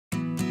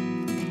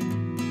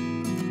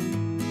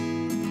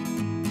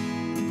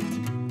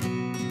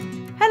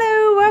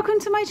welcome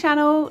to my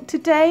channel.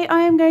 Today I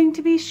am going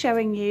to be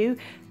showing you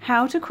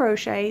how to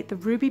crochet the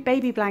Ruby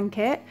Baby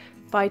Blanket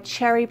by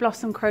Cherry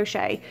Blossom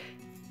Crochet.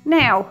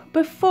 Now,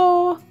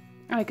 before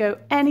I go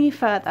any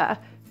further,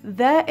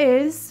 there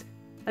is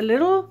a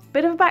little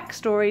bit of a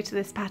backstory to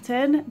this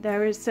pattern.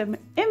 There is some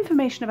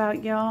information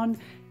about yarn,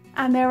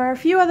 and there are a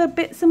few other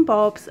bits and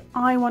bobs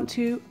I want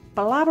to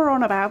blabber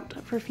on about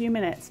for a few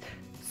minutes.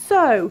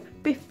 So,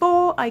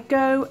 before I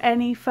go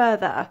any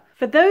further,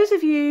 for those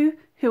of you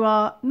who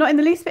are not in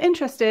the least bit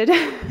interested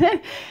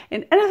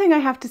in anything I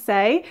have to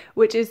say,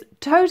 which is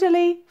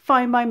totally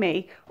fine by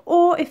me,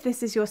 or if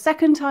this is your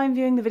second time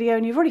viewing the video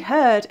and you've already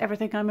heard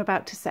everything I'm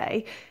about to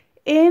say,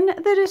 in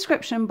the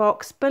description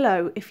box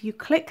below, if you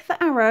click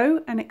the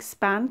arrow and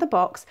expand the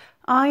box,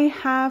 I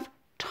have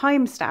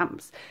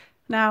timestamps.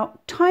 Now,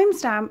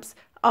 timestamps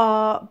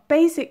are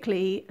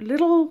basically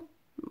little,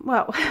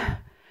 well,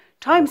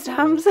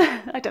 timestamps,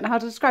 I don't know how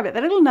to describe it,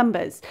 they're little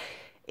numbers.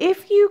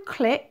 If you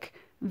click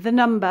the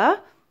number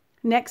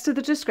next to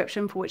the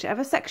description for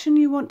whichever section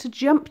you want to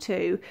jump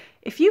to,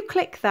 if you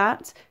click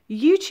that,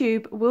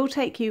 YouTube will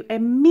take you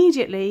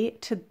immediately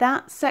to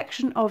that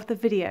section of the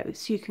video,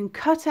 so you can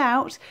cut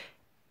out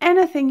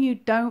anything you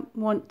don't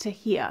want to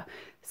hear.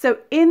 So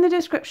in the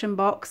description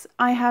box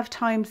I have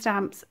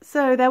timestamps,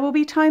 so there will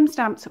be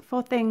timestamps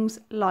for things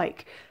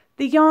like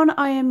the yarn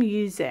I am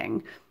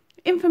using,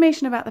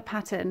 information about the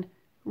pattern,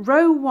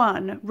 row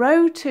 1,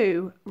 row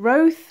 2,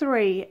 row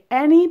 3,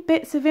 any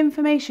bits of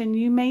information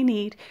you may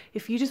need.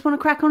 If you just want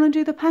to crack on and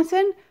do the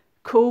pattern,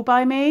 cool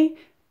by me,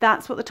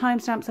 that's what the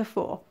timestamps are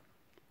for.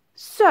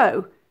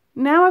 So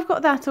now I've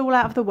got that all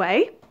out of the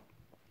way,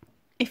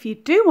 if you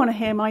do want to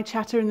hear my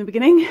chatter in the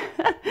beginning,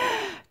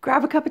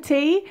 grab a cup of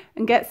tea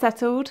and get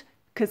settled,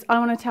 because I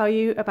want to tell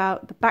you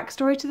about the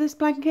backstory to this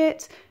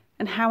blanket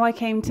and how I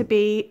came to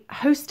be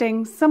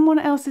hosting someone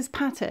else's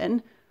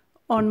pattern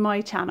on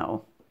my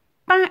channel.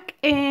 Back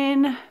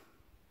in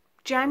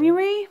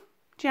January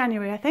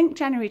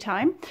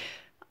time,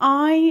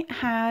 I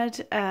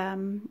had,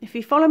 if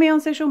you follow me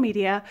on social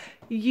media,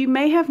 you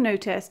may have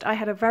noticed I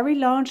had a very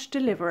large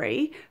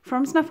delivery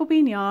from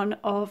Snufflebean Yarn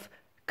of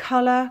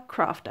Colour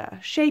Crafter,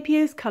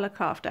 Shapier's Colour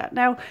Crafter.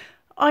 Now,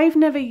 I've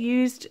never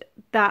used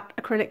that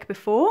acrylic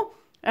before.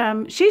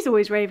 She's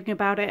always raving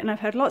about it and I've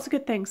heard lots of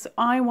good things, so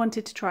I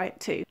wanted to try it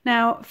too.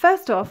 Now,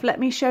 first off,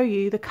 let me show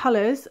you the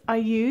colours I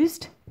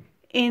used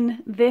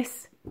in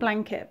this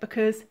blanket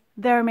because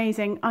they're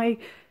amazing.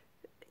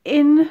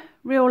 In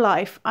real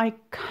life, I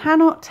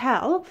cannot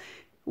tell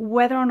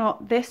whether or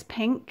not this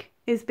pink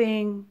is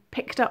being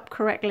picked up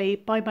correctly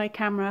by my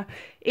camera.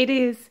 It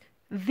is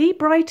the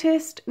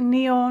brightest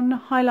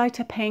neon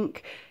highlighter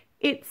pink.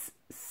 It's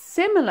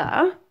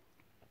similar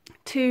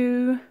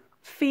to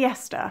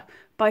Fiesta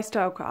by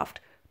Stylecraft,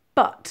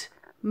 but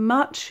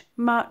much,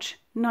 much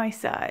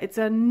nicer. It's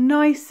a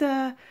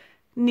nicer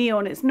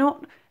neon. It's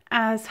not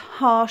as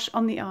harsh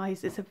on the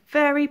eyes. It's a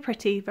very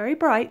pretty, very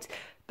bright,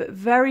 but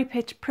very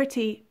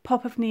pretty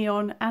pop of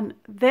neon, and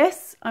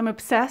this, I'm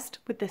obsessed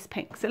with this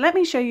pink. So let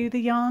me show you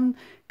the yarn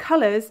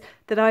colours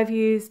that I've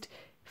used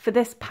for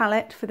this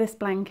palette, for this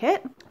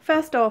blanket.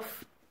 First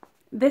off,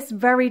 this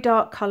very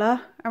dark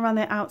colour around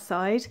the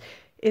outside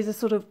is a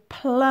sort of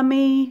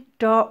plummy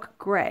dark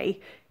grey.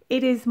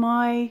 It is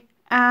my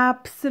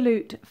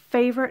absolute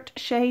favourite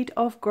shade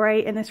of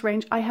grey in this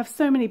range. I have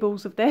so many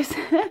balls of this.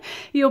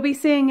 You'll be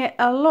seeing it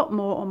a lot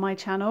more on my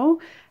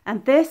channel,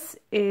 and this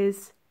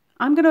is,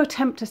 I'm going to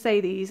attempt to say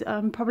these,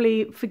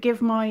 probably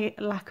forgive my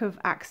lack of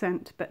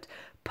accent, but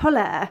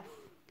Pollare.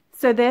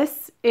 So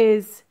this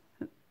is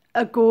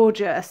a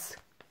gorgeous,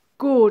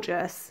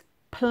 gorgeous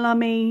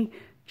plummy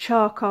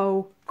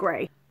charcoal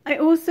grey. I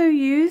also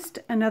used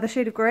another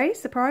shade of grey,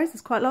 surprise,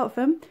 there's quite a lot of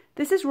them.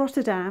 This is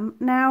Rotterdam.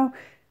 Now,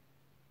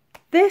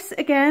 this,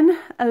 again,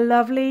 a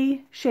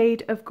lovely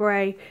shade of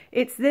grey.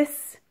 It's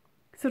this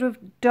sort of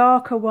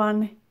darker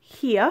one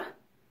here,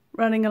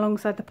 running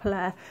alongside the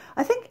Pollare.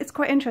 I think it's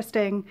quite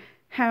interesting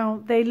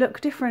how they look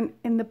different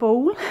in the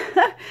ball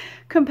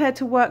compared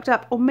to worked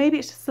up, or maybe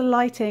it's just the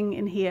lighting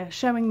in here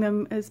showing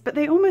them as, but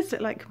they almost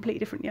look like completely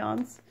different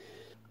yarns.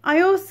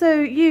 I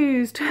also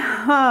used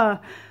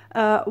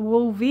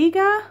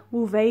Wolvega,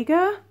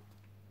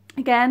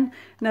 again,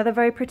 another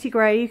very pretty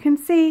grey. You can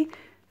see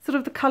sort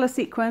of the colour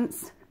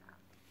sequence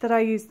that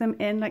I use them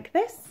in, like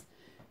this.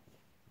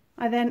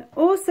 I then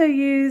also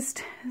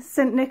used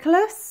Sint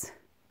Nikkolas,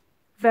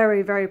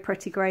 very, very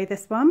pretty grey,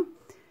 this one.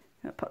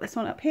 I'll put this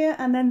one up here,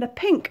 and then the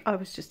pink I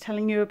was just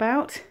telling you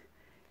about.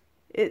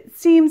 It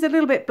seems a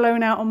little bit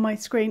blown out on my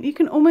screen. You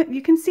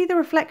can see the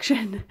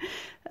reflection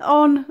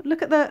on,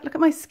 look at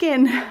my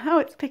skin, how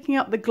it's picking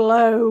up the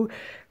glow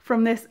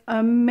from this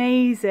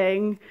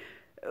amazing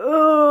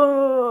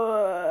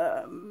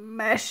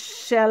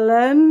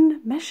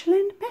Mechelen,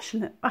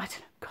 I don't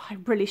know, God, I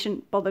really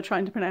shouldn't bother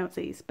trying to pronounce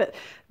these, but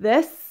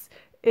this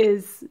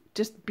is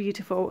just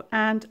beautiful,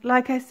 and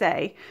like I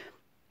say,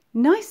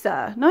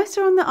 nicer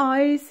on the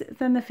eyes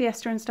than the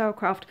Fiesta and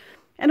Stylecraft.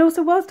 And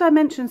also, whilst I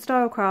mentioned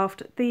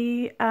Stylecraft,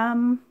 the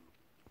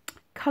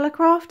Colour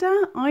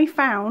Crafter I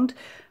found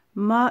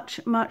much,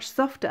 much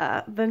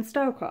softer than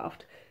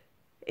Stylecraft.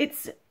 It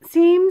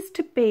seems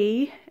to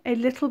be a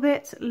little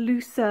bit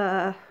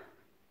looser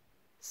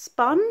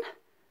spun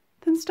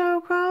than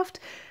Stylecraft.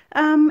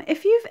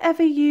 If you've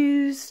ever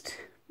used,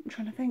 I'm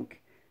trying to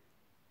think,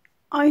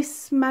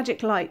 Ice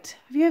Magic Light.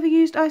 Have you ever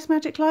used Ice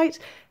Magic Light?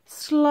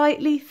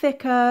 Slightly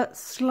thicker,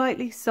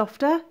 slightly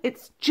softer.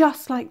 It's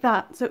just like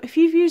that. So if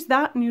you've used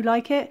that and you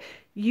like it,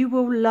 you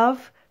will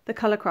love the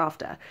Colour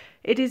Crafter.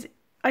 It is,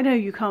 I know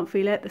you can't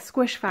feel it, the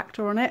squish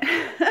factor on it.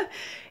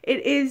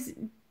 It is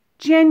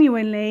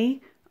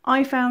genuinely,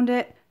 I found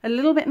it a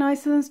little bit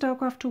nicer than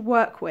Stylecraft to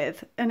work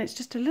with, and it's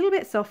just a little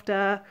bit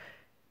softer,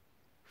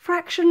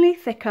 fractionally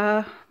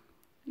thicker,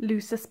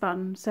 looser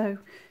spun. So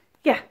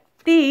yeah,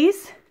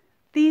 these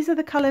are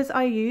the colours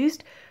I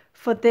used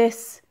for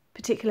this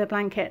particular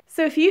blanket.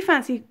 So if you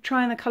fancy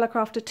trying the Colour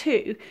Crafter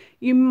too,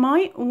 you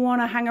might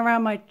want to hang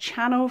around my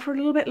channel for a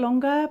little bit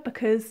longer,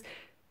 because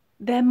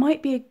there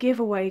might be a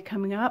giveaway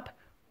coming up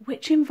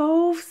which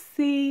involves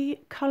the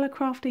Colour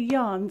Crafter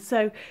yarn.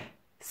 So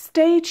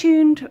stay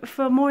tuned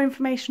for more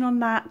information on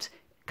that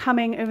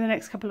coming over the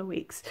next couple of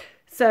weeks.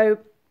 So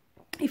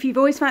if you've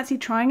always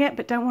fancied trying it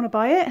but don't want to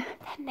buy it,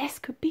 then this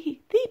could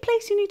be the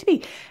place you need to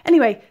be.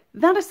 Anyway,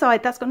 that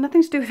aside, that's got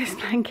nothing to do with this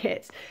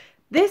blanket.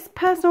 My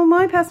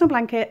personal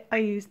blanket, I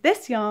used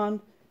this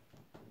yarn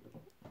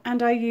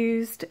and I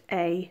used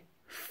a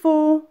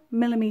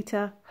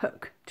 4mm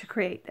hook to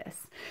create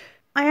this.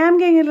 I am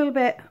getting a little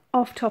bit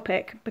off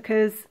topic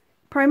because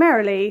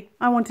primarily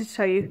I wanted to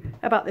tell you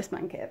about this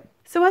blanket.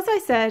 So as I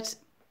said,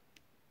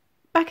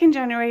 back in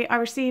January, I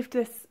received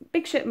this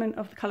big shipment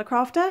of the Colour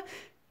Crafter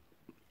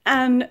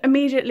and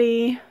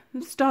immediately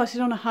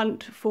started on a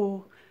hunt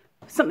for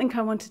something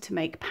I wanted to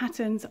make,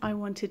 patterns I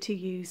wanted to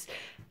use.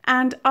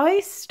 And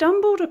I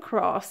stumbled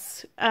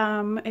across,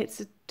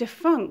 it's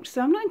defunct,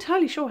 so I'm not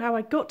entirely sure how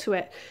I got to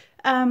it,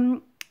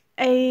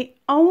 a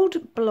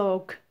old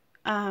blog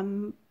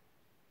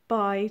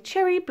by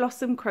Cherry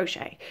Blossom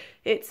Crochet.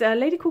 It's a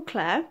lady called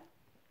Clare,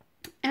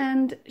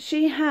 and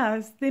she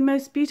has the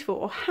most beautiful,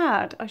 or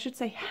had, I should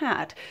say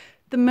had,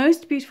 the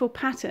most beautiful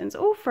patterns,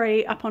 all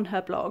free, up on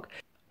her blog.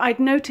 I'd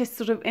noticed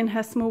sort of in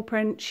her small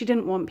print, she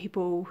didn't want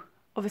people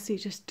obviously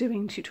just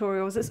doing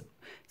tutorials.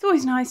 It's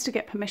always nice to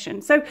get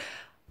permission. So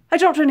I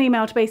dropped her an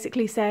email to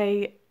basically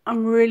say,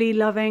 I'm really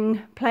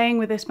loving playing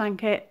with this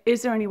blanket.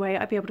 Is there any way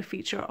I'd be able to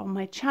feature it on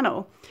my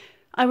channel?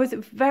 I was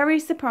very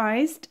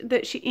surprised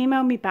that she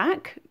emailed me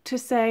back to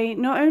say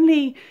not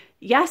only,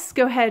 yes,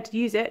 go ahead,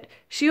 use it.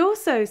 She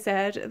also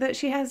said that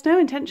she has no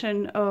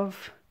intention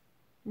of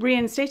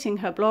reinstating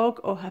her blog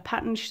or her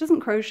pattern. She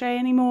doesn't crochet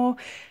anymore.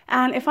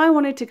 And if I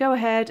wanted to go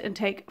ahead and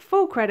take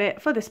full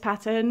credit for this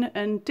pattern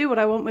and do what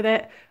I want with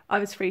it, I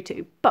was free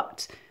to.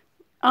 But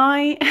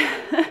I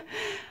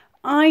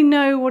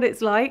know what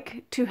it's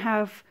like to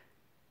have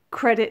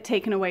credit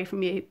taken away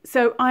from you.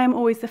 So I am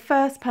always the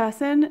first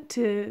person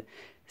to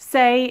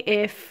say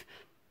if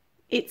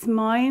it's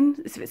mine,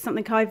 if it's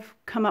something I've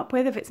come up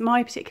with, if it's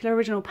my particular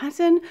original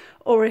pattern,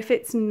 or if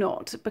it's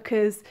not,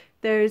 because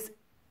there's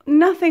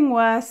nothing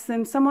worse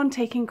than someone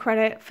taking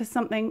credit for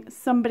something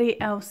somebody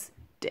else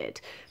did.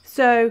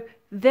 So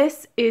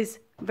this is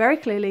very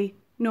clearly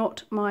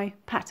not my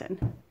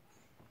pattern.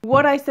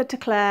 What I said to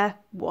Claire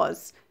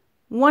was,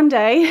 one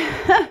day,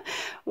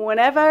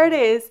 whenever it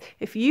is,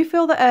 if you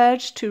feel the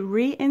urge to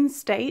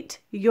reinstate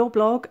your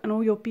blog and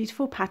all your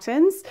beautiful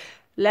patterns,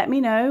 let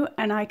me know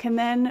and I can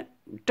then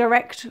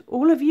direct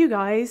all of you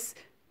guys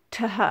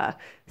to her.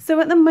 So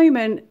at the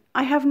moment,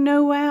 I have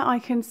nowhere I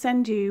can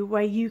send you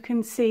where you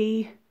can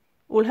see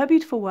all her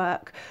beautiful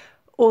work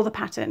or the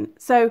pattern.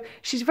 So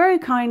she's very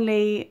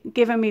kindly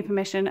given me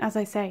permission, as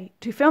I say,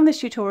 to film this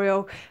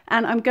tutorial,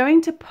 and I'm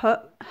going to put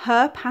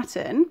her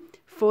pattern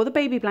for the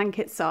baby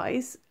blanket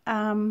size.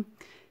 I'm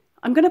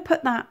going to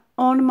put that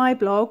on my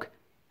blog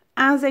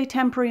as a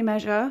temporary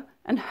measure,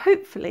 and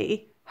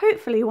hopefully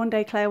one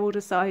day Claire will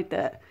decide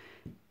that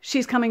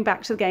she's coming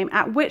back to the game,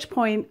 at which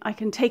point I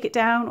can take it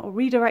down or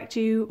redirect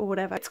you or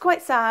whatever. It's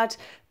quite sad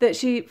that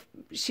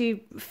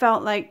she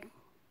felt like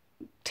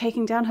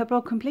taking down her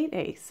blog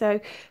completely. So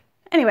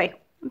anyway,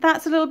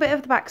 that's a little bit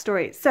of the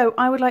backstory. So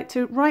I would like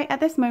to right at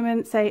this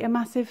moment say a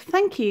massive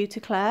thank you to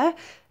Claire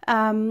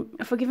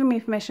for giving me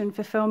permission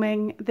for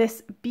filming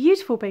this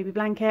beautiful baby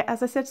blanket.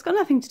 As I said, it's got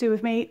nothing to do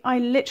with me. I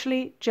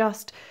literally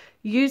just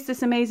used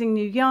this amazing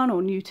new yarn,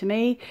 or new to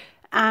me,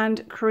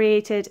 and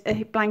created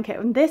a blanket.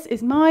 And this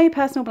is my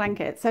personal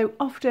blanket. So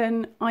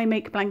often I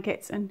make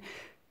blankets and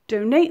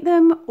donate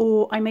them,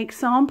 or I make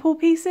sample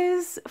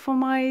pieces for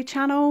my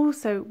channel.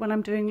 So when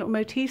I'm doing little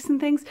motifs and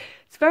things,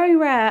 it's very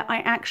rare I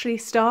actually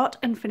start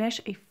and finish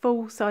a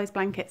full-size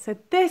blanket. So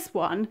this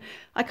one,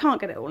 I can't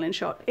get it all in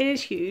shot. It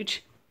is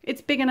huge.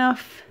 It's big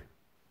enough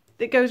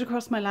that it goes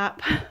across my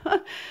lap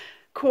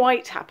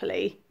quite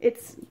happily.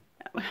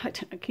 I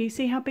don't know, can you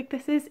see how big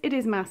this is? It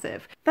is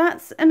massive.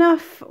 That's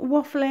enough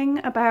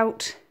waffling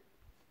about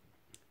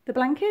the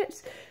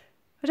blanket.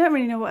 I don't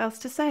really know what else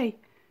to say.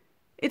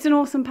 It's an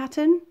awesome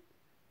pattern,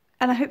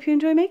 and I hope you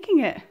enjoy making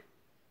it.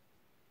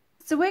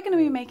 So we're going to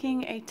be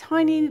making a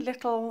tiny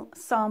little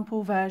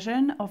sample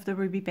version of the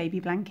Ruby Baby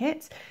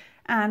Blanket,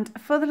 and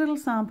for the little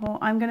sample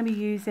I'm going to be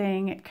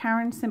using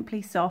Caron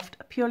Simply Soft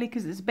purely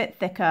because it's a bit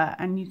thicker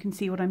and you can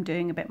see what I'm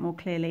doing a bit more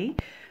clearly.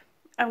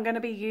 I'm going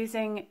to be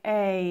using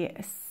a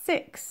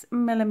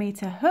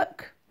 6mm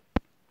hook,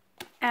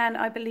 and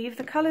I believe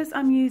the colours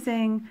I'm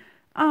using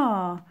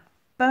are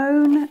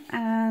Bone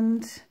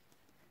and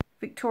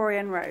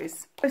Victorian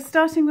Rose. So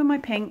starting with my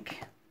pink,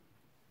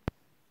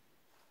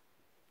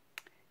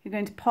 you're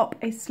going to pop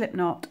a slip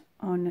knot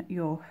on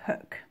your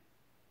hook.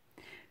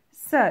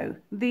 So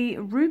the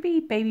Ruby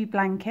Baby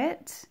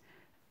Blanket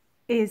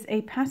is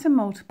a pattern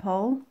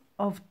multiple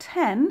of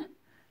 10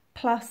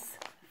 plus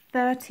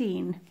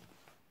 13.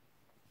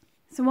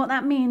 So what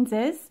that means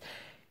is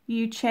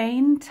you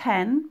chain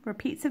 10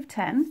 repeats of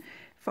 10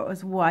 for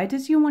as wide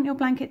as you want your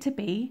blanket to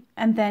be,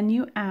 and then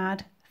you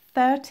add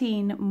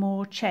 13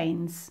 more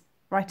chains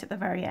right at the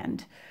very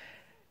end.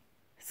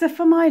 So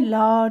for my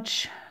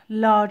large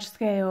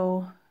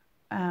scale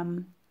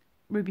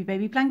Ruby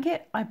Baby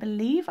Blanket, I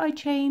believe I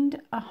chained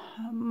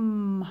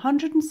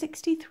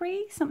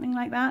 163, something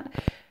like that.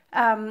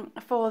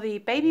 For the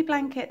baby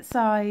blanket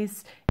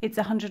size, it's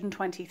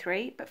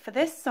 123, but for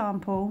this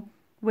sample,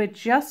 we're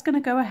just going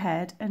to go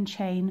ahead and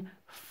chain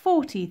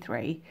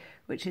 43,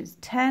 which is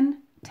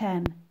 10,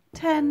 10,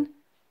 10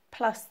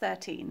 plus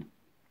 13.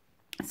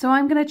 So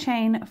I'm going to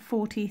chain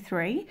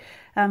 43.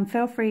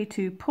 Feel free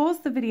to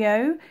pause the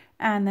video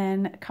and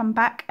then come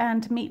back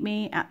and meet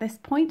me at this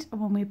point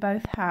when we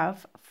both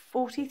have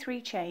 43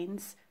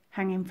 chains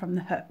hanging from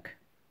the hook.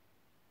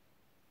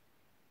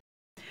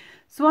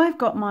 So I've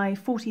got my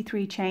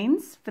 43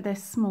 chains for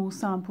this small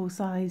sample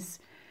size,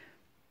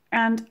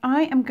 and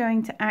I am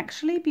going to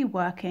actually be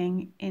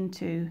working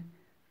into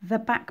the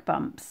back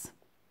bumps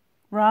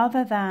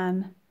rather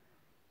than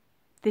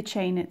the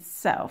chain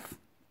itself.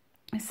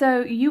 So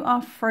you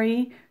are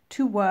free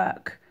to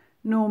work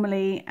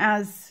normally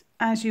as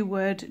you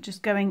would,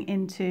 just going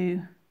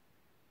into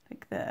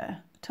like the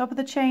top of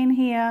the chain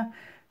here.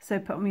 So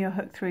put your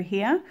hook through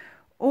here.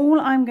 All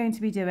I'm going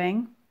to be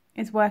doing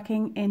is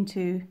working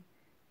into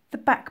the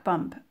back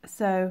bump.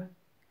 So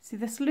see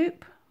this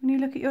loop when you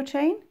look at your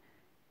chain?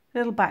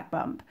 Little back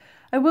bump.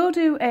 I will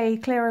do a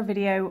clearer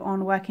video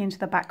on working into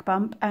the back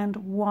bump and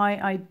why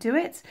I do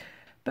it.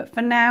 But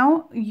for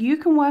now, you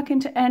can work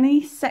into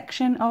any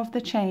section of the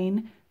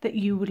chain that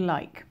you would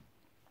like.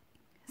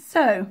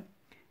 So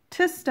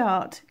to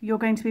start, you're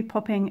going to be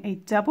popping a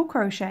double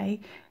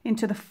crochet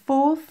into the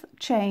 4th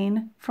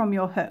chain from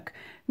your hook.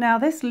 Now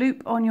this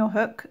loop on your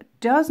hook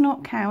does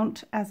not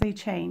count as a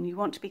chain. You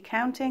want to be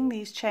counting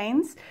these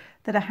chains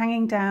that are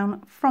hanging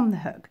down from the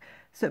hook.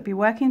 So it'll be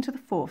working into the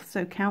 4th.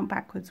 So count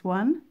backwards,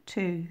 1,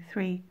 2,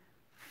 3,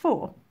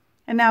 4.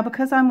 And now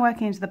because I'm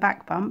working into the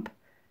back bump,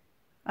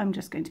 I'm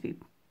just going to be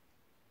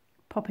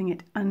popping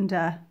it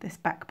under this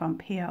back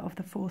bump here of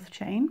the 4th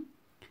chain.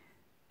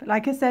 But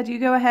like I said, you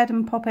go ahead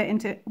and pop it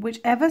into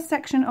whichever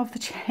section of the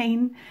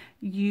chain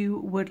you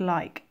would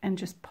like, and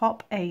just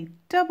pop a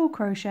double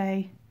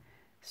crochet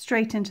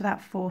straight into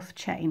that 4th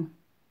chain.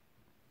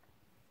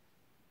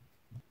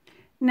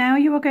 Now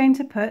you are going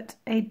to put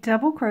a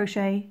double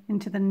crochet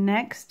into the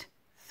next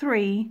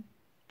 3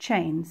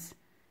 chains.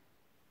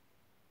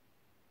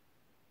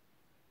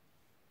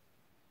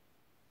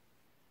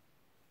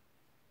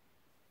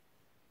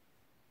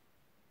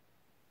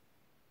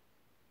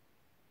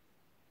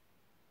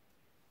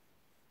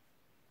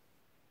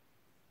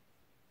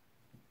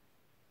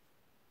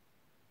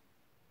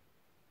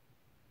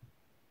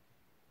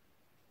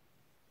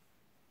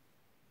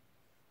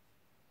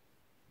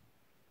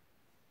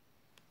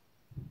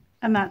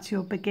 And that's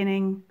your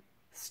beginning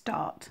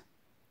start.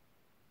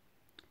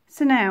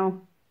 So now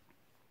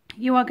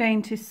you are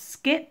going to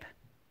skip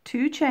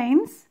 2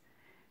 chains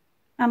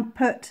and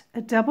put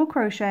a double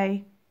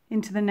crochet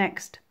into the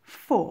next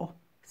 4.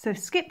 So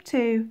skip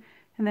 2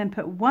 and then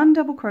put 1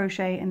 double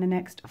crochet in the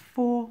next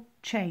 4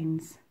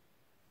 chains.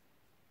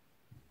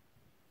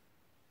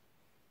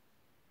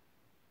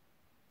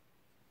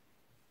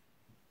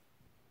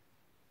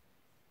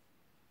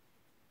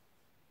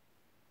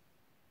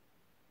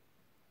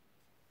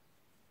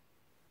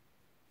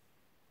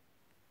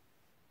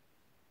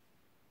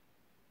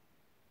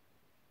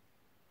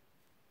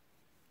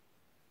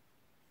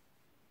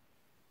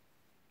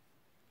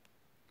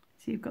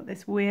 So you've got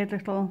this weird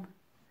little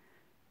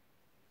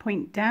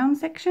point down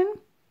section,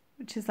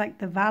 which is like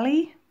the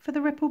valley for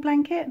the ripple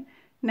blanket.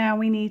 Now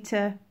we need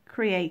to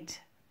create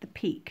the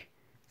peak.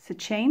 So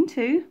chain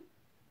 2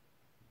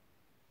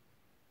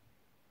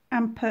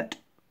 and put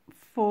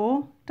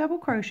 4 double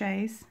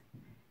crochets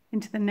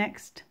into the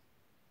next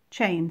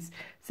chains.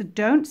 So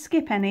don't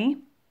skip any,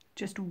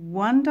 just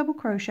 1 double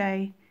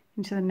crochet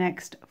into the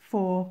next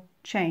 4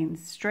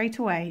 chains straight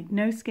away,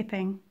 no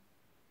skipping.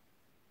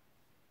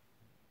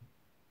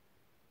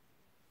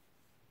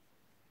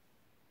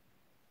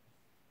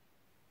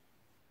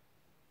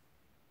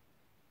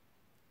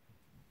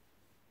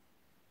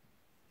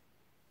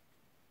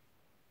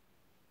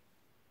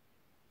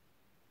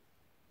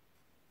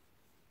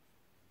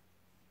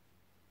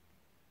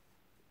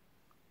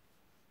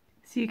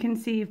 So you can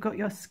see you've got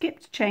your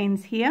skipped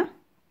chains here.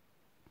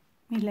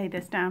 Let me lay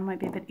this down, might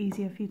be a bit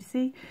easier for you to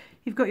see.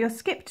 You've got your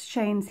skipped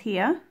chains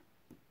here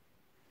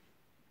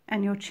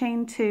and your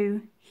chain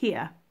 2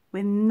 here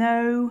with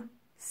no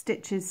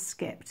stitches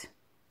skipped.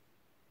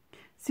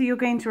 So you're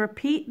going to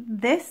repeat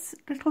this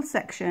little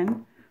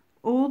section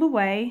all the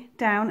way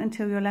down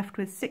until you're left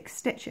with 6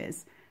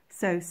 stitches.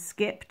 So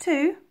skip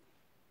 2,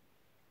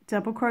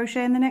 double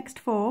crochet in the next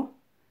 4,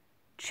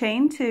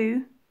 chain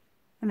 2,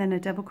 and then a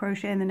double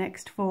crochet in the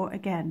next 4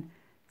 again.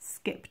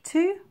 Skip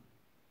 2,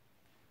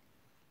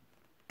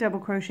 double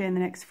crochet in the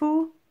next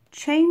 4,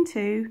 chain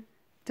 2,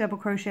 double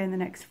crochet in the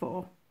next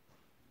 4.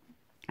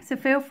 So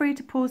feel free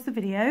to pause the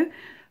video.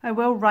 I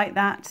will write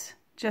that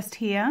just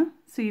here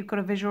so you've got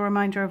a visual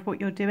reminder of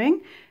what you're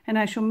doing, and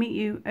I shall meet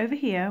you over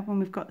here when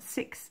we've got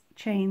 6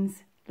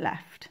 chains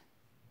left.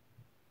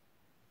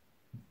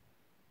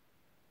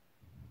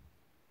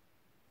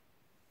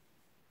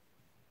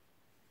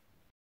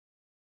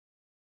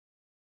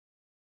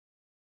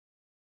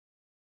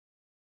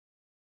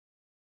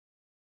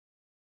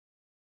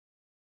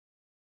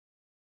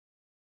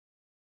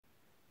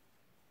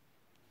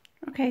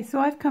 Okay, so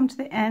I've come to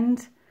the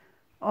end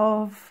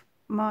of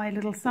my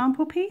little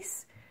sample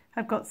piece.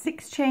 I've got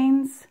 6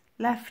 chains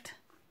left,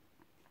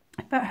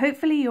 but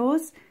hopefully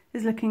yours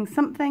is looking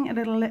something a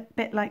little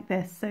bit like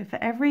this. So for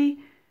every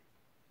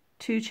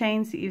 2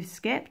 chains that you've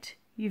skipped,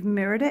 you've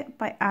mirrored it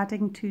by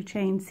adding 2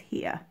 chains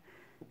here.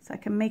 So I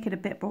can make it a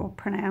bit more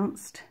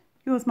pronounced.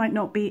 Yours might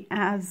not be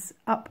as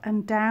up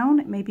and down,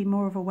 it may be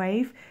more of a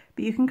wave,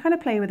 but you can kind of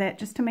play with it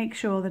just to make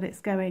sure that it's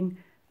going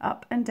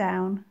up and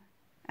down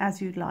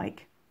as you'd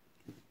like.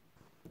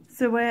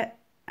 So we're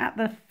at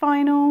the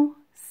final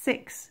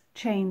 6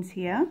 chains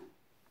here.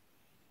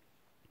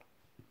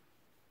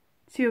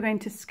 So you're going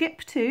to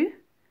skip 2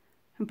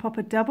 and pop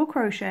a double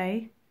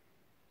crochet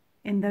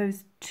in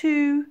those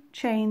 2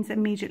 chains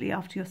immediately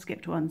after your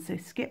skipped one. So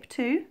skip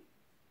 2,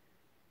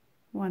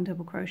 1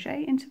 double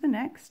crochet into the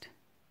next,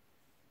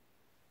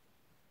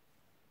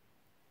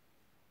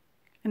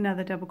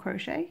 another double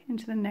crochet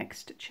into the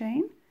next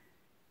chain.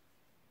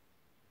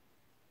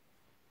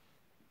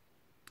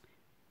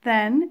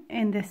 Then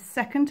in this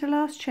second to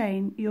last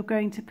chain, you're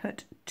going to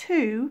put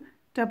 2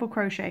 double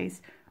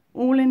crochets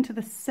all into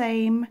the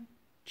same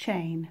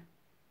chain.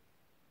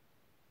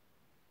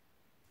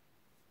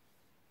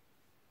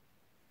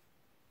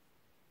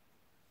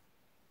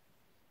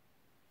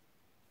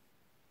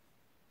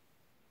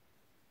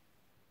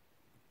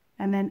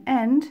 And then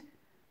end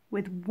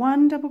with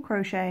 1 double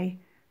crochet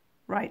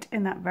right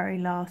in that very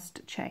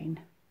last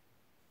chain.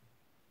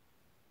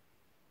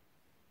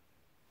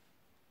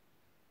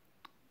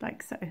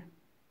 Like so.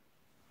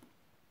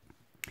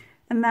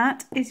 And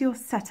that is your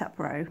setup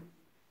row.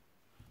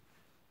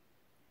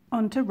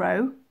 On to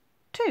row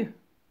 2.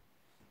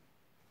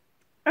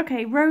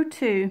 Okay, row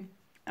 2.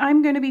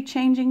 I'm going to be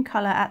changing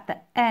colour at the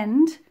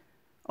end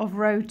of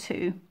row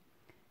 2.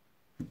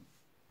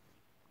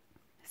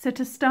 So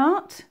to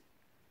start,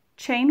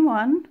 chain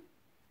 1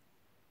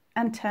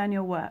 and turn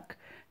your work.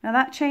 Now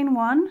that chain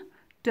 1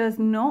 does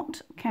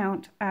not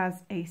count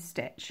as a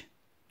stitch.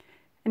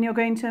 And you're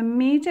going to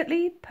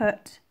immediately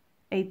put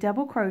a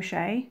double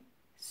crochet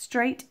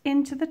straight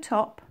into the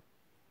top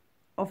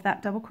of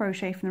that double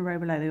crochet from the row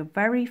below, your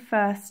very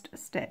first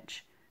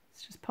stitch.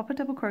 So just pop a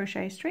double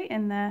crochet straight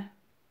in there,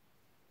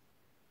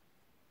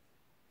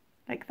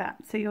 like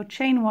that. So your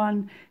chain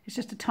 1 is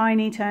just a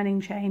tiny turning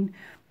chain.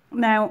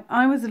 Now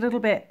I was a little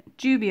bit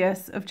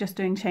dubious of just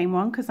doing chain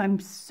 1 because I'm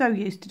so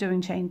used to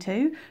doing chain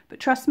 2,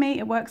 but trust me,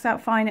 it works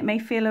out fine. It may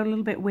feel a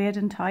little bit weird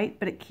and tight,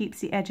 but it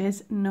keeps the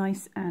edges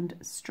nice and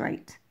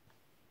straight.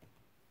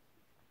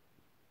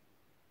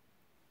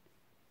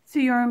 So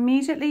you're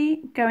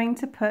immediately going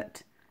to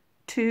put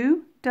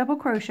 2 double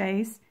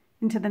crochets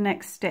into the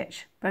next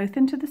stitch, both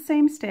into the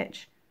same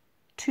stitch,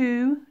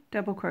 2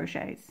 double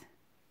crochets.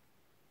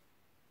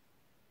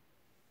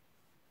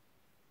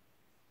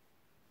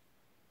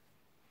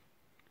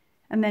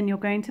 And then you're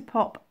going to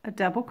pop a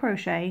double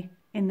crochet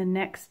in the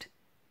next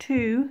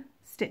 2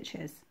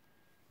 stitches.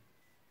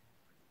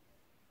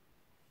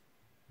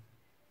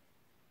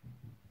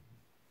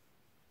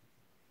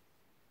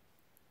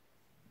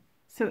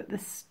 So at the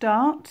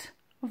start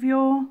of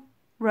your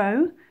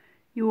row,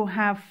 you will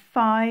have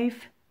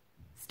 5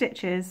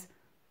 stitches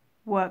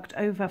worked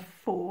over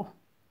 4.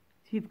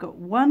 So you've got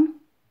 1,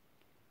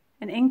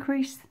 an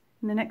increase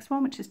in the next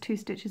one, which is 2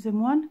 stitches in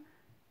 1,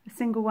 a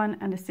single one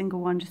and a single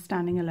one just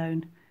standing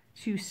alone.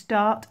 So you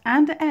start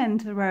and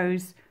end the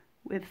rows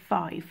with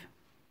 5.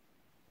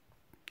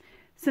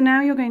 So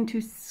now you're going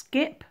to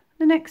skip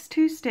the next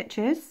 2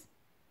 stitches.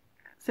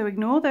 So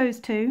ignore those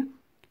 2,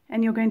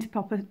 and you're going to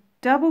pop a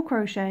double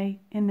crochet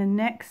in the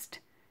next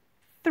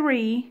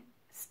 3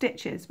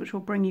 stitches, which will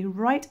bring you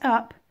right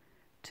up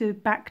to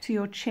back to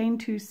your chain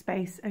 2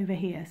 space over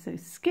here. So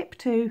skip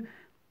 2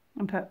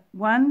 and put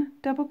 1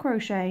 double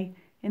crochet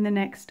in the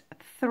next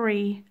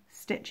 3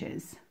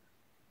 stitches.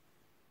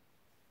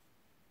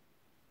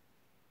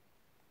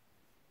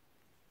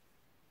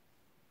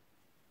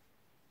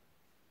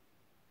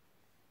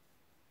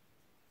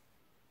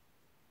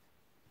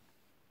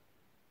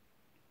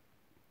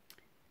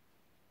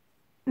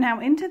 Now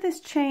into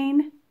this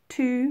chain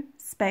 2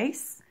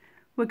 space,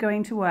 we're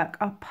going to work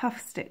our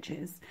puff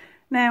stitches.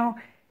 Now,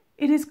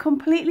 it is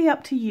completely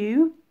up to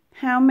you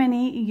how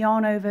many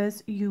yarn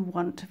overs you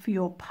want for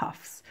your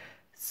puffs.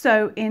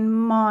 So in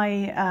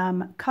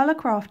my Colour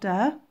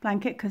Crafter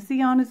blanket, because the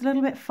yarn is a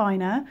little bit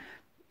finer,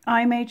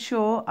 I made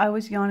sure I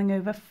was yarning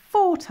over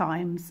 4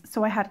 times.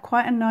 So I had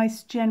quite a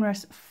nice,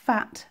 generous,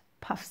 fat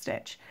puff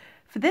stitch.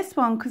 For this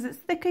one, because it's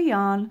thicker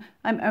yarn,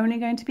 I'm only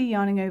going to be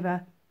yarning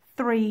over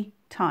 3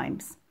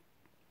 times.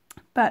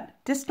 But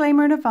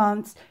disclaimer in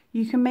advance,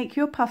 you can make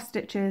your puff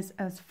stitches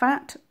as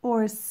fat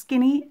or as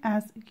skinny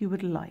as you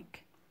would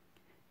like.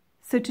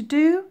 So to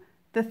do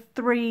the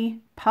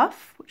 3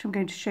 puff, which I'm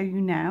going to show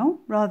you now,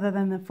 rather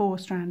than the 4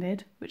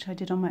 stranded, which I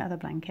did on my other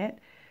blanket,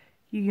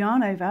 you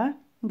yarn over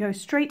and go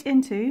straight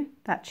into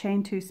that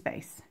chain 2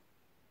 space.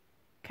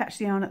 Catch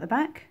the yarn at the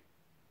back,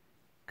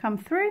 come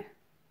through,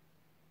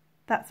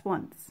 that's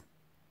once.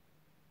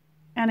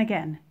 And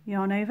again,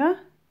 yarn over,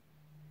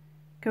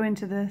 go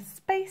into the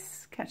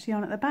space, catch the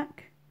yarn at the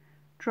back,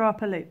 draw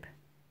up a loop.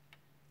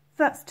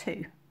 So that's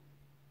 2.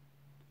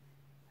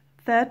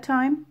 Third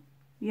time,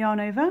 yarn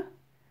over,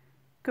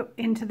 go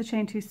into the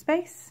chain 2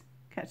 space,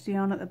 catch the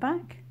yarn at the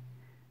back,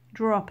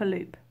 draw up a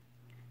loop.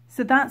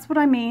 So that's what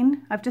I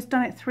mean. I've just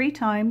done it 3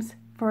 times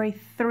for a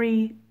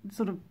 3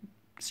 sort of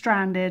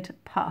stranded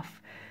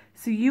puff.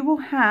 So you will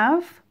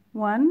have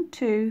 1,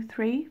 2,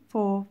 3,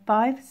 4,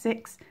 5,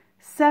 6,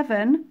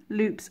 7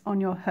 loops on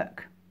your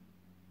hook.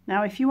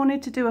 Now if you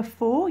wanted to do a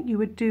 4, you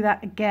would do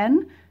that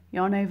again,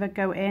 yarn over,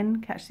 go in,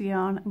 catch the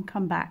yarn and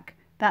come back.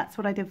 That's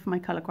what I did for my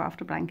Colour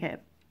Crafter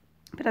blanket.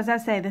 But as I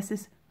say, this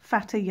is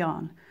fatter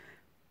yarn.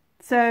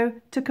 So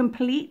to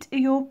complete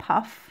your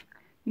puff,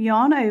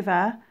 yarn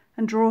over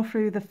and draw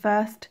through the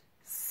first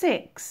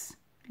 6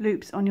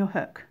 loops on your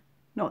hook.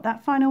 Not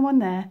that final one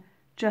there,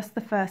 just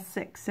the first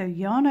 6. So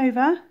yarn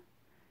over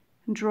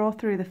and draw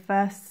through the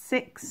first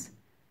 6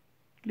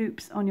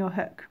 loops on your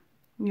hook.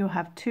 And you'll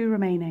have 2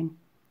 remaining.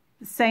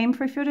 The same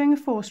for if you're doing a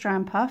 4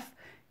 strand puff,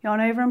 yarn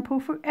over and pull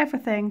through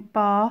everything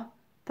bar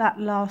that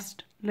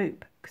last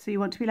loop. So you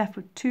want to be left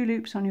with 2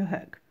 loops on your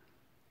hook.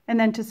 And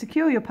then to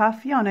secure your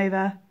puff, yarn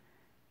over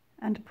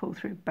and pull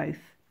through both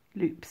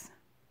loops.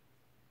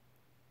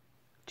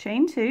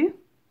 Chain 2,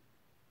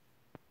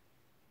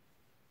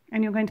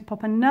 and you're going to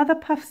pop another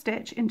puff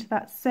stitch into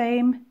that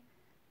same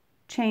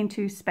chain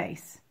 2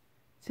 space.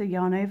 So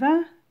yarn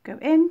over, go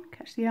in,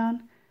 catch the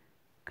yarn,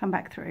 come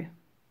back through.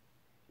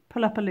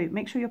 Pull up a loop,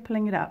 make sure you're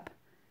pulling it up.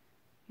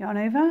 Yarn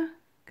over,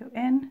 go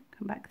in,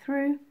 come back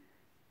through.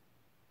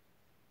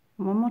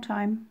 And one more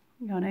time,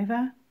 yarn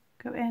over,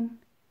 go in,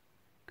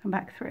 come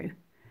back through.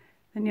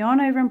 Then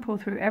yarn over and pull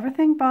through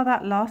everything bar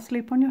that last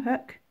loop on your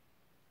hook.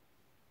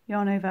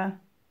 Yarn over,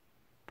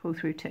 pull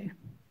through 2.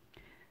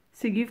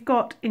 So you've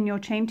got in your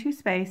chain 2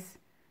 space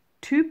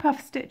 2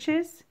 puff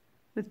stitches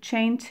with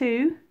chain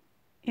 2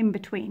 in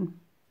between.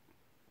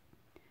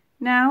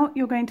 Now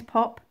you're going to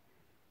pop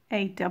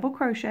a double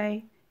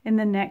crochet in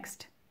the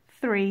next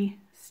 3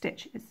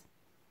 stitches.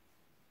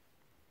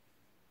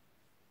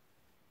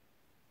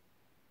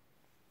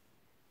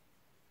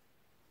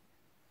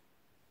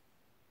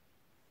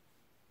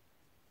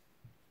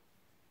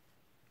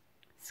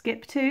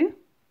 Skip 2,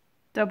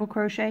 double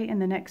crochet in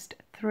the next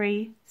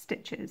 3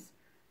 stitches.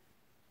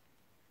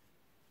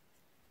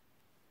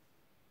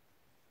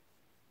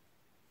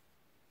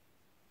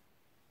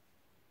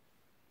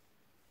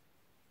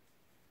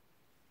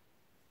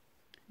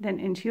 Then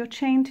into your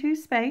chain 2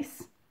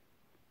 space,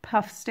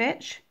 puff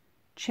stitch,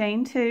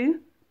 chain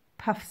 2,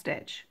 puff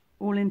stitch,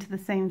 all into the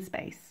same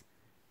space.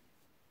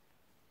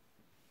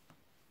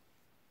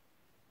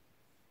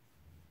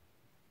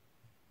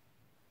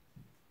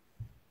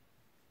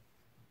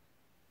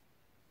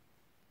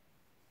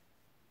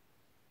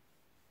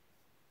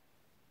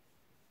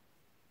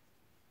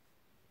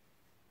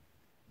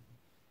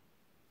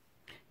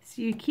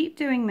 So you keep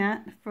doing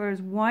that for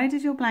as wide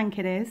as your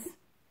blanket is.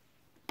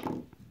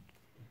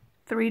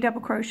 3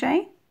 double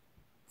crochet,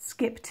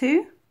 skip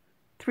 2,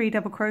 3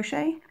 double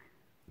crochet,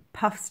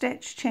 puff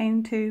stitch,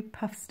 chain 2,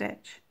 puff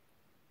stitch,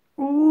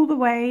 all the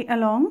way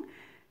along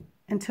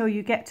until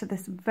you get to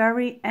this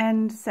very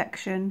end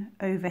section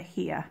over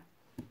here.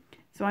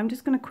 So I'm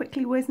just going to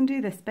quickly whiz and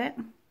do this bit,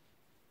 and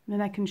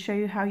then I can show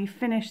you how you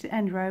finish the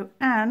end row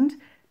and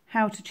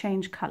how to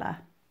change colour.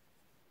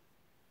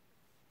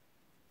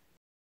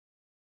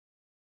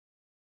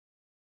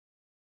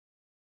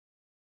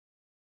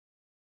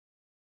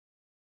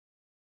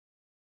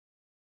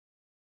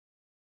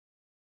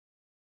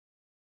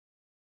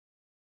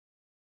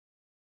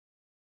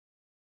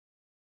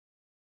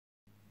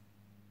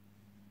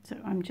 So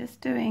I'm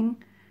just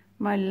doing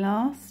my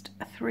last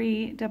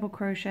 3 double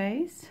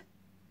crochets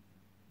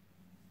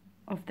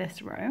of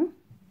this row,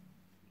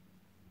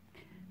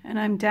 and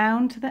I'm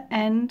down to the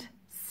end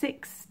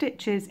 6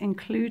 stitches,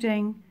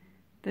 including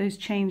those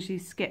chains you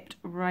skipped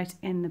right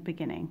in the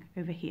beginning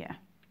over here.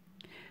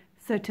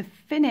 So to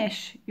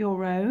finish your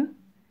row,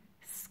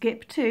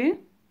 skip 2,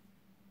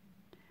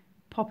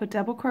 pop a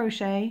double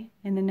crochet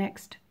in the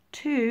next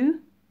 2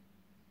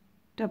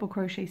 double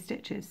crochet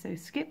stitches. So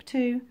skip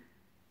 2,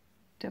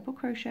 double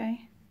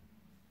crochet,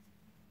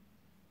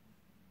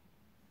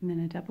 and then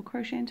a double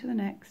crochet into the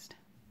next.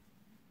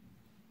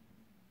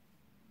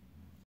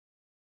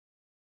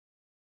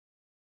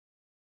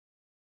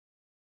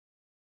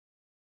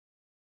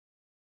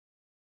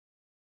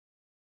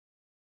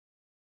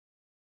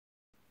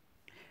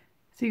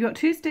 So you've got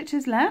 2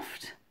 stitches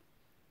left.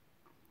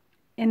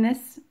 In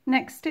this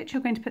next stitch,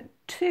 you're going to put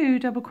 2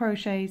 double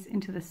crochets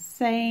into the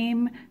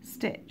same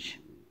stitch.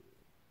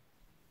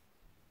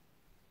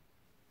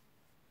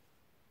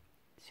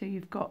 So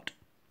you've got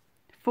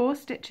 4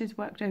 stitches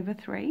worked over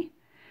 3,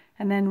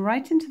 and then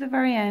right into the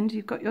very end,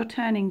 you've got your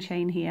turning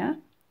chain here.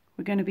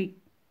 We're going to be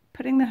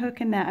putting the hook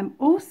in there. I'm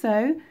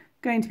also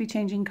going to be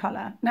changing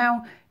colour.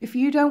 Now, if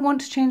you don't want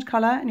to change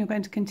colour and you're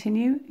going to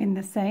continue in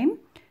the same,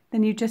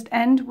 then you just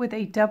end with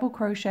a double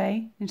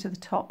crochet into the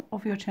top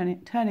of your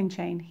turning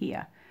chain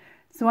here.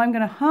 So I'm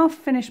going to half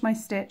finish my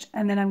stitch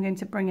and then I'm going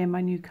to bring in my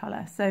new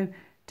colour. So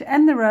to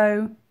end the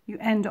row, you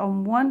end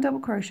on 1 double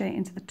crochet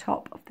into the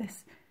top of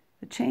this,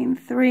 the chain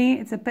 3.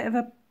 It's a bit of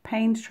a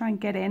pain to try and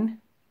get in,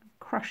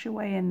 crush your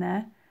way in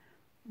there.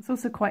 It's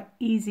also quite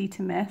easy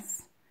to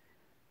miss.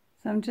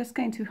 So I'm just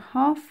going to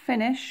half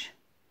finish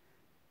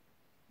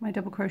my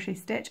double crochet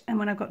stitch, and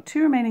when I've got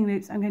 2 remaining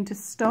loops, I'm going to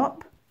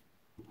stop.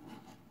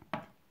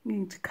 I'm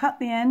going to cut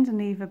the end and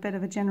leave a bit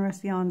of a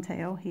generous yarn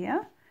tail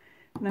here.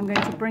 And I'm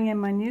going to bring in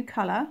my new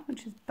colour,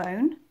 which is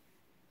bone.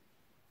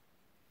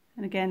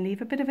 And again,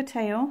 leave a bit of a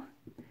tail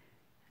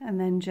and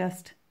then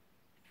just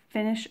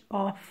finish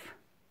off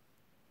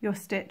your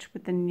stitch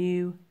with the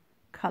new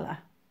colour,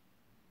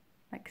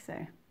 like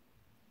so.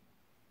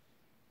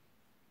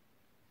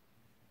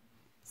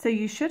 So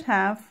you should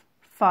have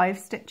 5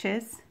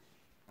 stitches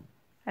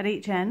at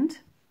each end,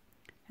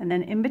 and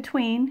then in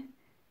between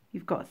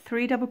you've got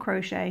 3 double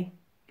crochet,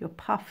 your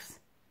puffs,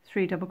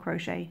 3 double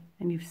crochet,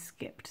 and you've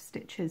skipped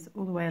stitches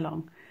all the way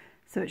along.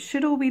 So it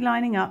should all be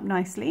lining up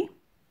nicely.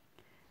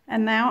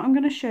 And now I'm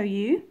going to show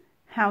you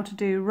how to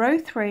do row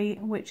 3,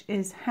 which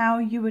is how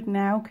you would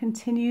now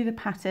continue the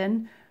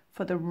pattern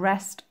for the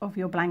rest of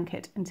your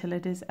blanket until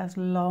it is as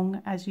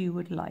long as you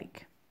would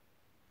like.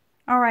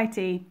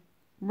 Alrighty,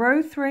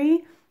 row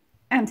 3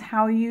 and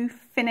how you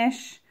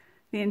finish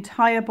the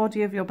entire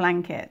body of your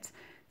blanket.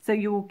 So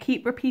you will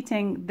keep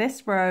repeating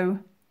this row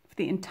for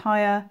the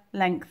entire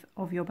length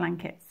of your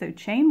blanket. So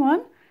chain 1,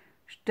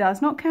 which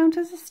does not count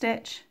as a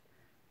stitch,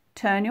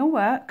 turn your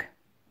work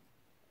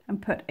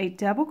and put a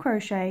double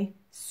crochet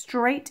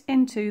straight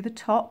into the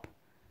top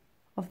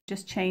of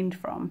just chained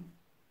from.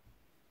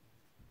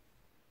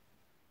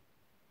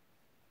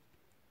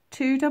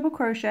 2 double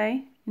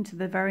crochet into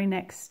the very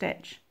next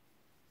stitch.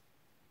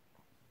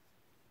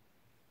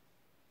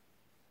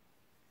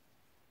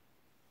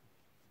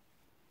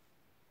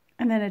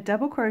 And then a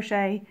double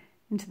crochet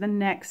into the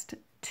next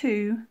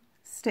 2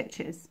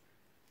 stitches.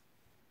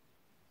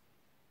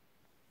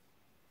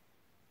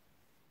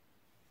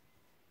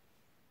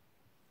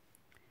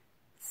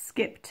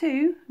 Skip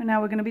 2, and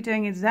now we're going to be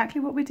doing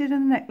exactly what we did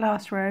in the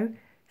last row.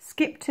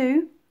 Skip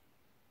 2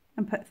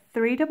 and put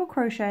 3 double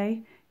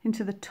crochet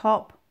into the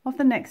top of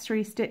the next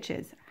 3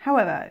 stitches.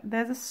 However,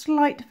 there's a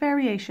slight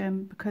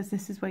variation because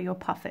this is where your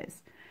puff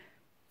is.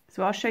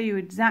 So I'll show you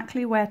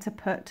exactly where to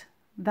put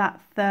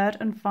that 3rd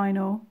and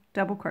final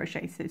double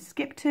crochet. So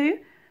skip 2,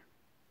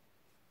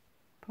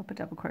 pop a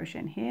double crochet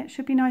in here. It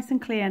should be nice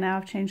and clear now.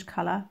 I've changed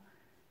colour.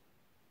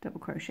 Double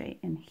crochet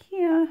in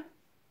here.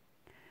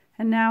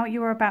 And now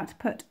you are about to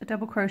put a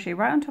double crochet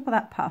right on top of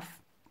that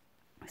puff.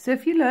 So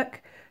if you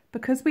look,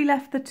 because we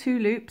left the 2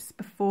 loops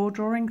before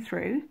drawing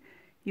through,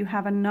 you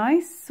have a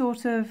nice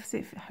sort of, see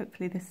if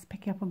hopefully this is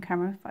picking up on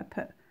camera if I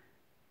put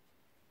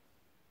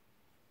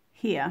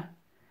here.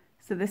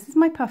 So this is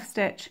my puff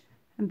stitch,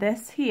 and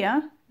this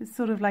here is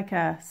sort of like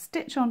a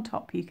stitch on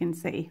top, you can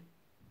see.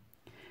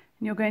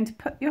 And you're going to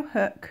put your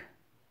hook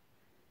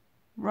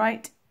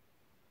right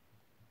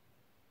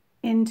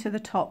into the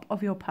top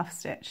of your puff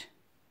stitch.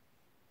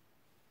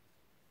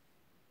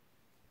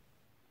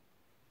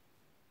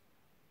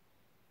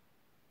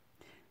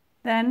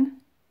 Then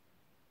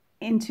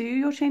into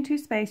your chain 2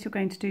 space, you're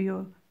going to do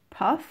your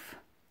puff,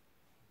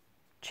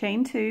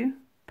 chain 2,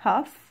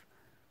 puff,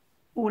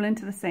 all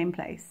into the same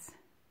place.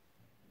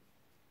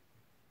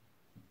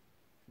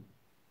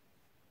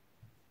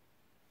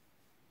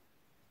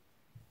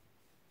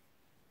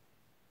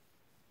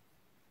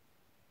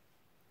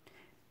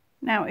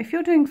 Now, if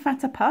you're doing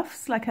fatter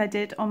puffs, like I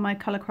did on my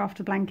Colour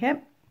Crafter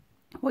blanket,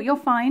 what you'll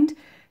find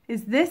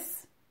is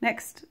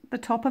the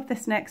top of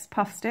this next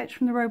puff stitch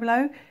from the row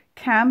below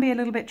can be a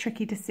little bit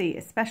tricky to see,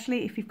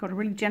 especially if you've got a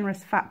really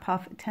generous fat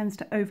puff. It tends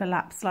to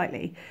overlap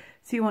slightly.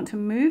 So you want to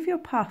move your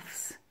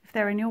puffs, if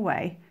they're in your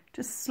way,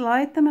 just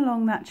slide them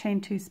along that chain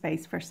 2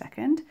 space for a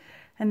second,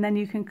 and then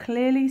you can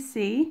clearly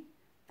see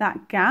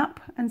that gap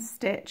and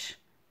stitch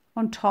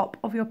on top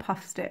of your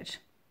puff stitch.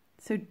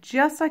 So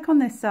just like on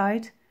this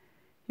side,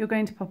 you're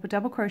going to pop a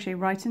double crochet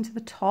right into the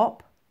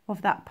top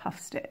of that puff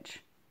stitch.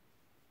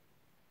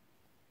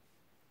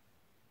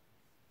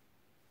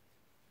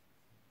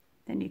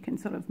 Then then you can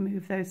sort of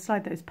move those,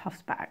 slide those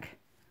puffs back.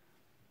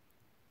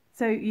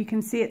 So you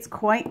can see it's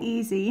quite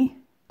easy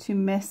to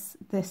miss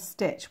this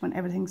stitch when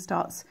everything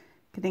starts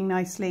getting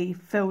nicely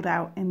filled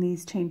out in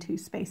these chain 2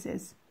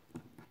 spaces.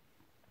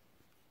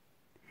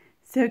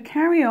 So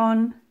carry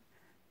on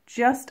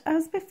just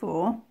as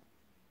before,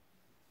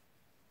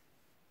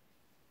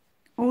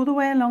 all the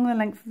way along the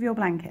length of your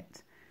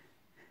blanket.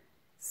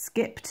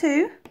 Skip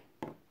 2,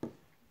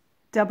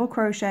 double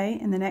crochet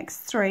in the next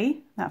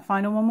 3, that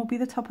final one will be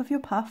the top of your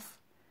puff.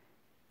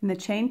 In the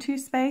chain 2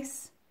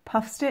 space,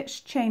 puff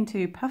stitch, chain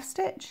 2, puff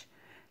stitch,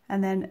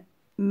 and then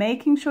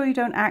making sure you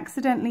don't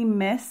accidentally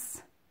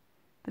miss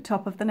the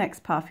top of the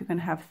next puff, you're going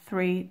to have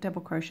 3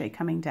 double crochet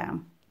coming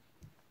down.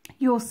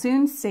 You'll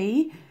soon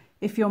see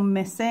if you're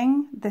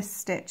missing this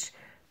stitch,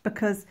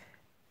 because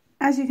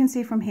as you can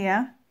see from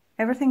here,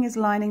 everything is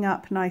lining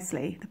up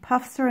nicely. The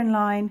puffs are in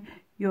line,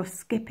 your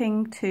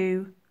skipping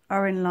 2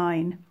 are in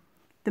line.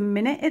 The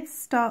minute it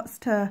starts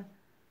to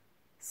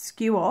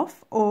skew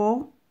off,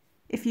 or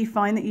if you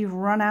find that you've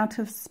run out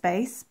of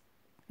space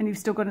and you've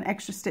still got an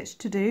extra stitch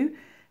to do,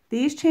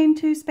 these chain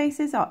 2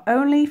 spaces are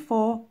only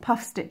for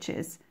puff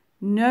stitches.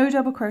 No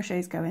double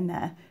crochets go in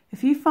there.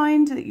 If you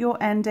find that you're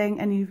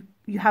ending and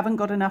you haven't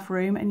got enough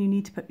room and you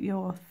need to put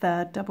your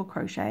 3rd double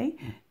crochet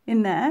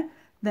in there,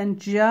 then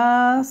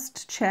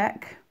just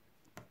check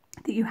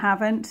that you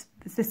haven't.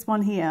 There's this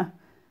one here.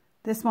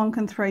 This one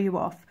can throw you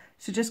off.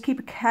 So just keep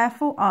a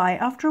careful eye.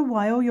 After a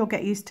while, you'll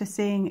get used to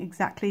seeing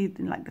exactly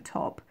like the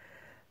top.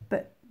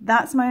 But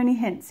that's my only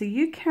hint. So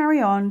you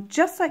carry on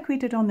just like we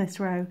did on this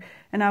row,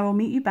 and I will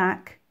meet you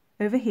back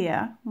over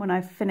here when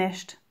I've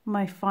finished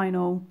my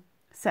final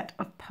set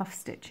of puff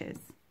stitches.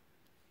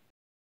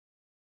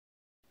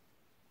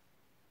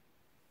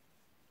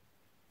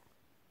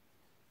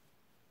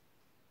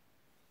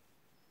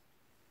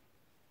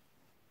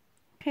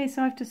 Okay,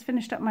 so I've just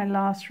finished up my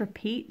last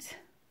repeat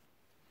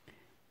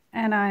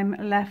and I'm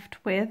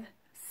left with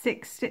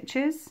 6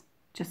 stitches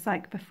just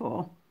like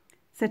before.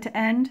 So to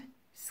end,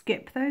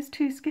 skip those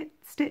 2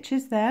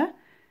 stitches there,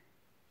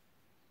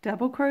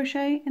 double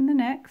crochet in the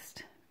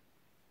next,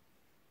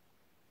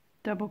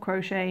 double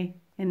crochet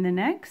in the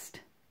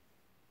next,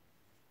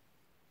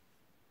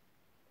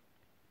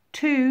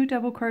 2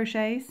 double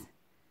crochets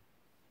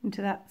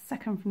into that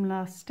second from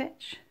last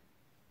stitch,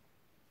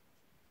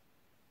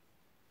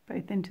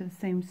 both into the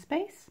same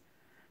space,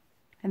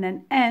 and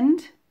then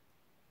end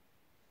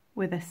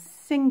with a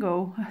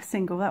single,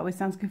 that always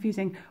sounds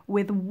confusing,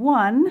 with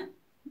 1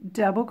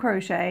 double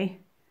crochet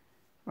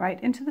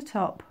right into the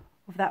top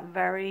of that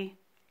very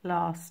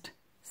last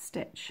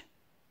stitch.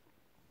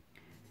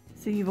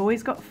 So you've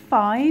always got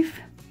 5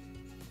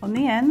 on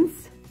the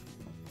ends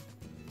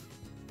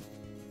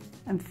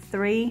and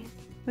 3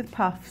 with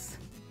puffs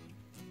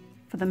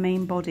for the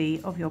main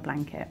body of your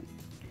blanket.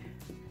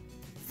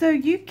 So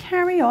you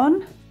carry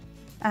on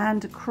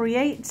and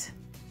create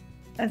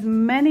as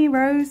many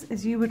rows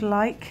as you would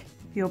like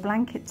your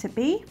blanket to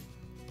be,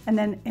 and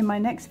then in my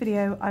next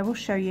video I will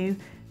show you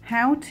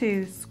how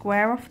to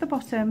square off the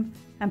bottom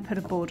and put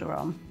a border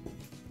on.